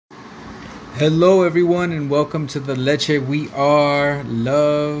Hello, everyone, and welcome to the Leche We Are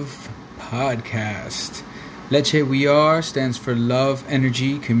Love podcast. Leche We Are stands for Love,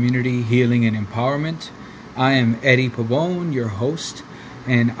 Energy, Community, Healing, and Empowerment. I am Eddie Pabon, your host,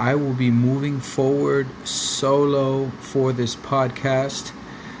 and I will be moving forward solo for this podcast.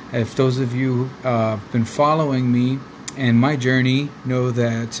 If those of you have been following me and my journey know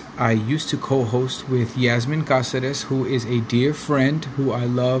that I used to co-host with Yasmin Cáceres, who is a dear friend who I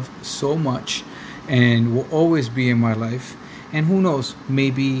love so much and will always be in my life. And who knows,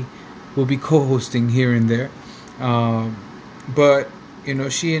 maybe we'll be co-hosting here and there. But,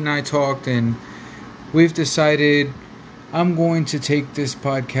 she and I talked and we've decided I'm going to take this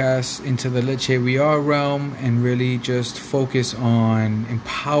podcast into the Leche We Are realm and really just focus on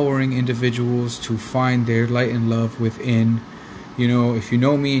empowering individuals to find their light and love within. If you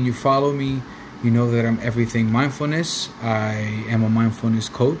know me and you follow me, you know that I'm everything mindfulness. I am a mindfulness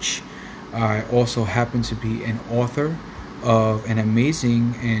coach. I also happen to be an author of an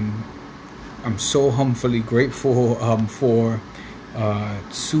amazing, and I'm so humbly grateful for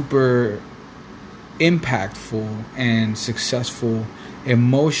super impactful and successful,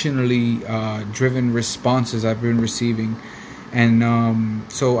 emotionally driven responses I've been receiving. And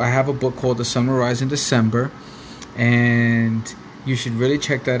so I have a book called The Sun Will Rise in December, and you should really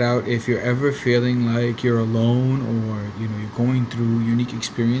check that out if you're ever feeling like you're alone, or you're going through unique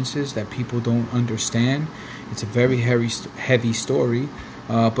experiences that people don't understand. It's a very heavy story,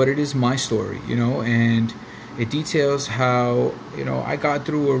 but it is my story, and it details how I got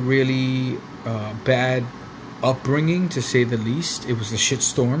through a really bad upbringing, to say the least. It was a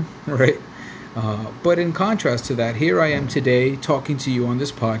shitstorm, right? But in contrast to that, here I am today talking to you on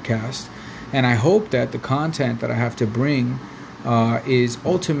this podcast, and I hope that the content that I have to bring is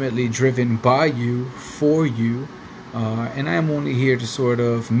ultimately driven by you, for you, and I am only here to sort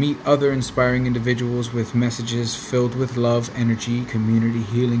of meet other inspiring individuals with messages filled with love, energy, community,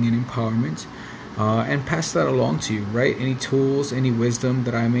 healing, and empowerment. And pass that along to you, right? Any tools, any wisdom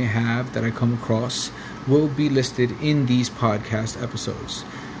that I may have that I come across will be listed in these podcast episodes.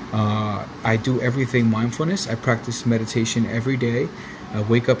 I do everything mindfulness. I practice meditation every day. I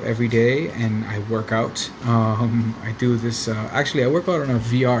wake up every day and I work out. I do this, actually I work out on a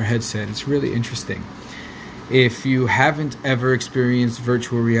VR headset. It's really interesting. If you haven't ever experienced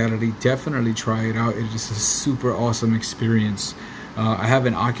virtual reality, definitely try it out. It is a super awesome experience. I have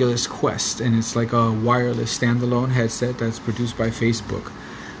an Oculus Quest, and it's like a wireless standalone headset that's produced by Facebook.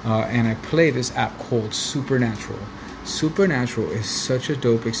 And I play this app called Supernatural. Supernatural is such a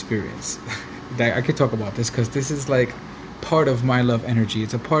dope experience. I could talk about this because this is like part of my love energy.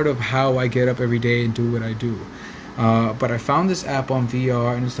 It's a part of how I get up every day and do what I do. But I found this app on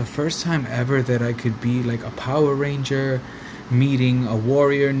VR, and it's the first time ever that I could be like a Power Ranger, meeting a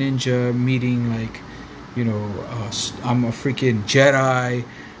warrior ninja, meeting like I'm a freaking Jedi,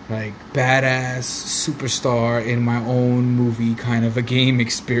 like badass superstar in my own movie, kind of a game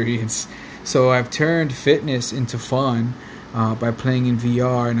experience. So I've turned fitness into fun by playing in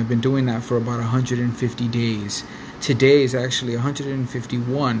VR, and I've been doing that for about 150 days. Today is actually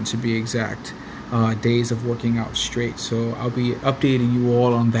 151 to be exact, days of working out straight. So I'll be updating you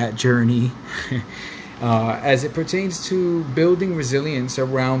all on that journey. As it pertains to building resilience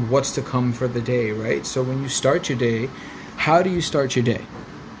around what's to come for the day, right? So when you start your day, how do you start your day?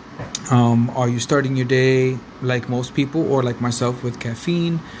 Are you starting your day like most people, or like myself, with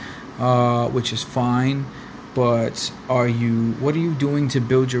caffeine, which is fine, but what are you doing to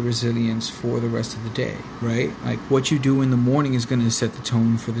build your resilience for the rest of the day, right? Like what you do in the morning is going to set the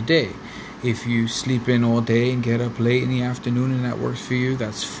tone for the day. If you sleep in all day and get up late in the afternoon and that works for you,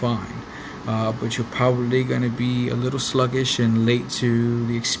 that's fine. But you're probably going to be a little sluggish and late to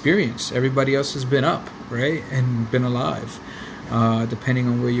the experience. Everybody else has been up, right? And been alive, depending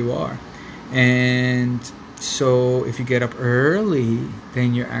on where you are. And so if you get up early,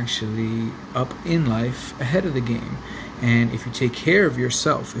 then you're actually up in life ahead of the game. And if you take care of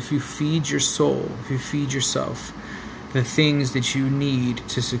yourself, if you feed your soul, if you feed yourself the things that you need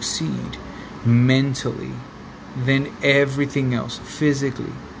to succeed mentally, then everything else,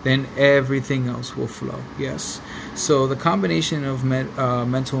 physically, then everything else will flow. Yes. So the combination of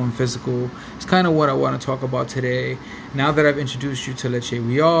mental and physical is kind of what I want to talk about today. Now that I've introduced you to Leche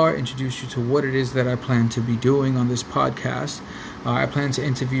We Are, introduced you to what it is that I plan to be doing on this podcast, I plan to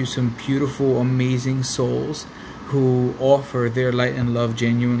interview some beautiful, amazing souls who offer their light and love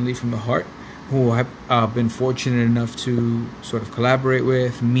genuinely from the heart, who I've been fortunate enough to sort of collaborate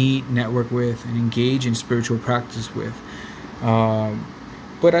with, meet, network with, and engage in spiritual practice with.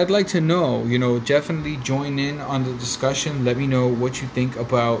 But I'd like to know, definitely join in on the discussion. Let me know what you think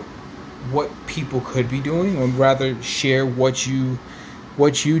about what people could be doing, or rather share what you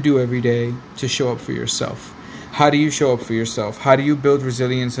do every day to show up for yourself. How do you show up for yourself? How do you build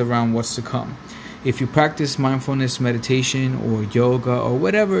resilience around what's to come? If you practice mindfulness meditation or yoga or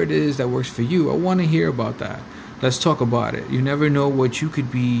whatever it is that works for you, I want to hear about that. Let's talk about it. You never know what you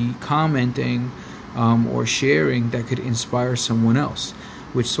could be commenting or sharing that could inspire someone else,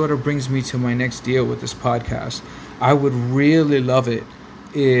 which sort of brings me to my next deal with this podcast. I would really love it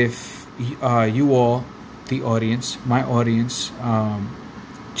if you all, the audience, my audience,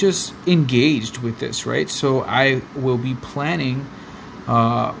 just engaged with this, right? So I will be planning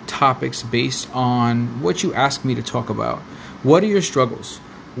topics based on what you ask me to talk about. What are your struggles?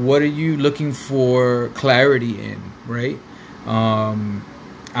 What are you looking for clarity in, right?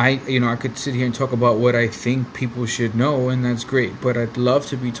 I could sit here and talk about what I think people should know, and that's great, but I'd love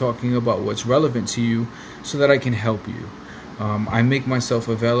to be talking about what's relevant to you so that I can help you. I make myself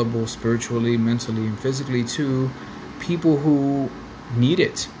available spiritually, mentally, and physically to people who need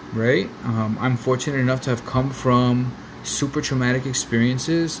it, right? I'm fortunate enough to have come from super traumatic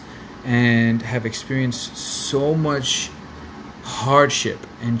experiences and have experienced so much hardship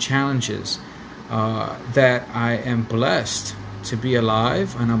and challenges that I am blessed to be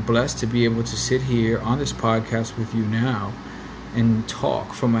alive, and I'm blessed to be able to sit here on this podcast with you now and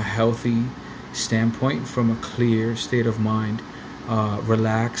talk from a healthy standpoint, from a clear state of mind,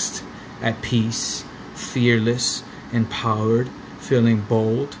 relaxed, at peace, fearless, empowered, feeling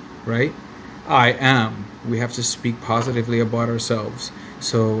bold, right? We have to speak positively about ourselves.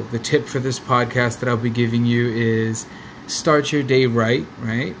 So the tip for this podcast that I'll be giving you is start your day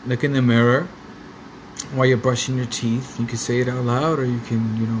right? Look in the mirror while you're brushing your teeth. You can say it out loud, or you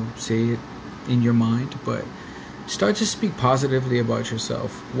can, say it in your mind, but start to speak positively about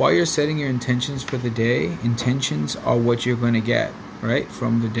yourself. While you're setting your intentions for the day, intentions are what you're going to get, right,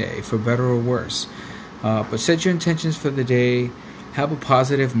 from the day, for better or worse. But set your intentions for the day, have a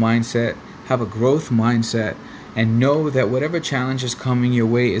positive mindset, have a growth mindset, and know that whatever challenge is coming your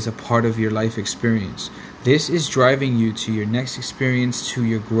way is a part of your life experience. This is driving you to your next experience, to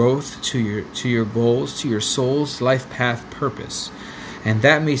your growth, to your goals, to your soul's life path purpose. And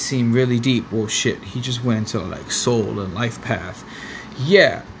that may seem really deep. Well, shit, he just went into soul and life path.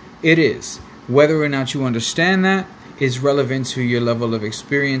 Yeah, it is. Whether or not you understand that is relevant to your level of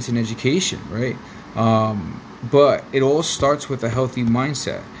experience and education, right? But it all starts with a healthy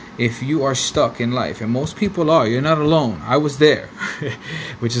mindset. If you are stuck in life, and most people are, you're not alone. I was there,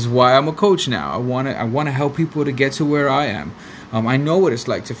 which is why I'm a coach now. I want to help people to get to where I am. I know what it's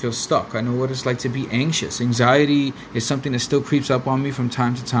like to feel stuck. I know what it's like to be anxious. Anxiety is something that still creeps up on me from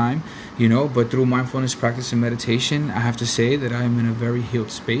time to time, but through mindfulness practice and meditation, I have to say that I am in a very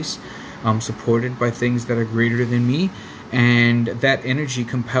healed space. I'm supported by things that are greater than me, and that energy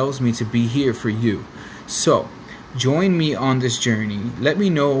compels me to be here for you. So join me on this journey. Let me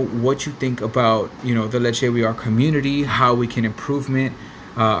know what you think about, the Leche We Are community, how we can improve it,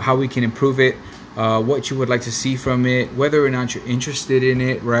 what you would like to see from it, whether or not you're interested in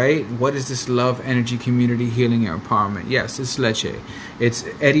it, right? What is this love, energy, community, healing, and empowerment? Yes, it's Leche. It's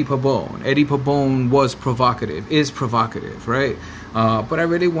Eddie Pabon. Eddie Pabon is provocative, right? But I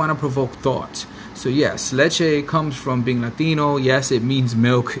really want to provoke thought. So yes, Leche comes from being Latino. Yes, it means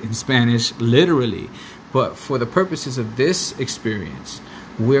milk in Spanish, literally. But for the purposes of this experience,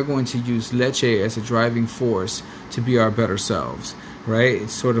 we're going to use Leche as a driving force to be our better selves, right?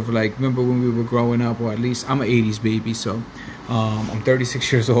 It's sort of like, remember when we were growing up, or at least I'm an 80s baby, so I'm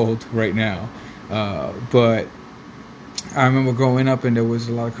 36 years old right now. But I remember growing up and there was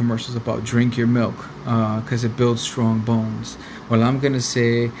a lot of commercials about drink your milk because it builds strong bones. Well, I'm going to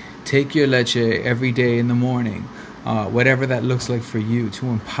say take your Leche every day in the morning. Whatever that looks like for you, to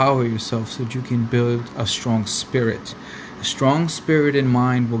empower yourself so that you can build a strong spirit. A strong spirit and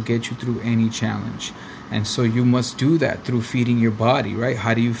mind will get you through any challenge. And so you must do that through feeding your body, right?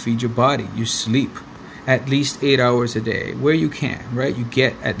 How do you feed your body? You sleep at least 8 hours a day, where you can, right? You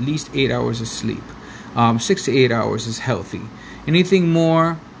get at least 8 hours of sleep. 6 to 8 hours is healthy. Anything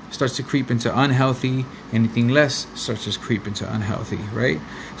more starts to creep into unhealthy. Anything less starts to creep into unhealthy, right?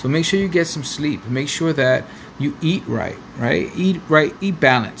 So make sure you get some sleep. Make sure that you eat right? Eat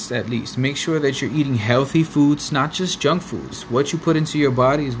balanced at least. Make sure that you're eating healthy foods, not just junk foods. What you put into your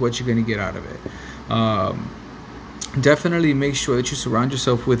body is what you're going to get out of it. Definitely make sure that you surround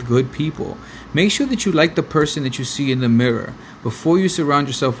yourself with good people. Make sure that you like the person that you see in the mirror before you surround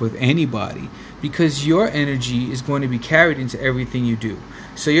yourself with anybody, because your energy is going to be carried into everything you do.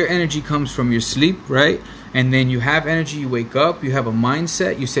 So your energy comes from your sleep, right? And then you have energy, you wake up, you have a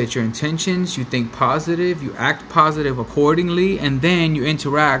mindset, you set your intentions, you think positive, you act positive accordingly, and then you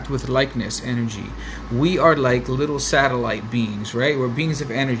interact with likeness energy. We are like little satellite beings, right? We're beings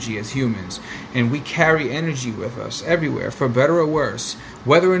of energy as humans, and we carry energy with us everywhere, for better or worse,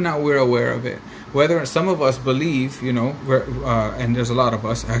 whether or not we're aware of it. Whether some of us believe, and there's a lot of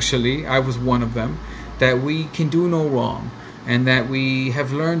us actually, I was one of them, that we can do no wrong and that we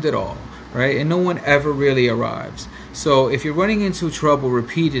have learned it all. Right? And no one ever really arrives. So if you're running into trouble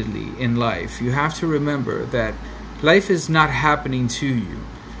repeatedly in life, you have to remember that life is not happening to you.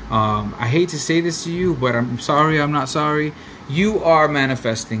 I hate to say this to you, but I'm sorry, I'm not sorry. You are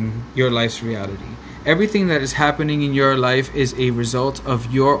manifesting your life's reality. Everything that is happening in your life is a result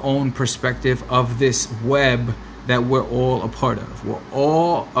of your own perspective of this web that we're all a part of. We're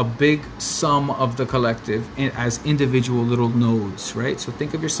all a big sum of the collective as individual little nodes, right? So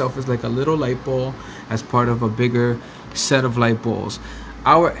think of yourself as like a little light bulb as part of a bigger set of light bulbs.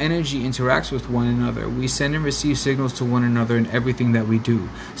 Our energy interacts with one another. We send and receive signals to one another in everything that we do.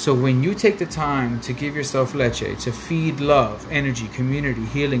 So when you take the time to give yourself leche, to feed love, energy, community,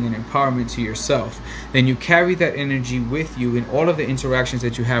 healing, and empowerment to yourself, then you carry that energy with you in all of the interactions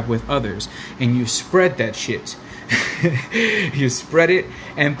that you have with others, and you spread that shit. You spread it,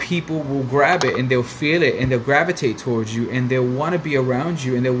 and people will grab it, and they'll feel it, and they'll gravitate towards you, and they'll want to be around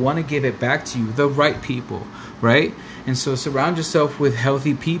you, and they'll want to give it back to you, the right people, right? And so surround yourself with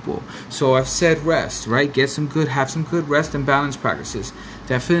healthy people. So I've said rest, right? Have some good rest and balance practices.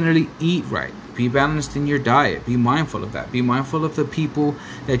 Definitely eat right. Be balanced in your diet. Be mindful of that. Be mindful of the people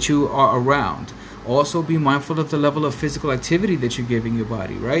that you are around. Also be mindful of the level of physical activity that you're giving your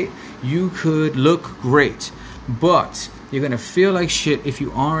body, right? You could look great, but you're going to feel like shit if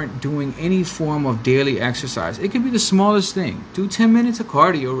you aren't doing any form of daily exercise. It could be the smallest thing. Do 10 minutes of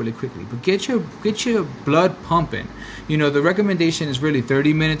cardio really quickly, but get your blood pumping. The recommendation is really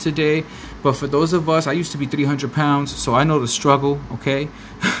 30 minutes a day, but for those of us, I used to be 300 pounds, so I know the struggle, okay?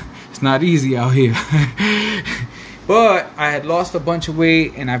 It's not easy out here. But I had lost a bunch of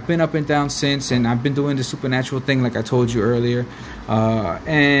weight, and I've been up and down since, and I've been doing the supernatural thing like I told you earlier.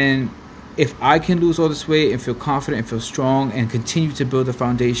 And if I can lose all this weight and feel confident and feel strong and continue to build a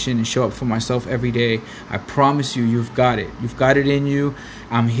foundation and show up for myself every day, I promise you, you've got it. You've got it in you.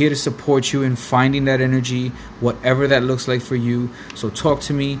 I'm here to support you in finding that energy, whatever that looks like for you. So talk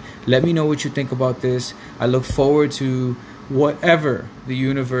to me. Let me know what you think about this. I look forward to whatever the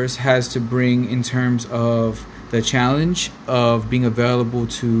universe has to bring in terms of the challenge of being available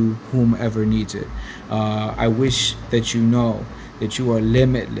to whomever needs it. I wish that you know that you are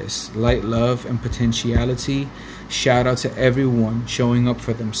limitless, light, love, and potentiality. Shout out to everyone showing up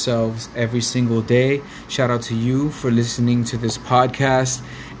for themselves every single day. Shout out to you for listening to this podcast.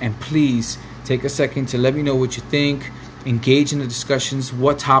 And please take a second to let me know what you think. Engage in the discussions.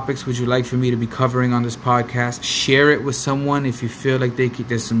 What topics would you like for me to be covering on this podcast? Share it with someone if you feel like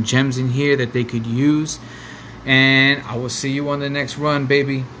there's some gems in here that they could use. And I will see you on the next run,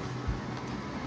 baby.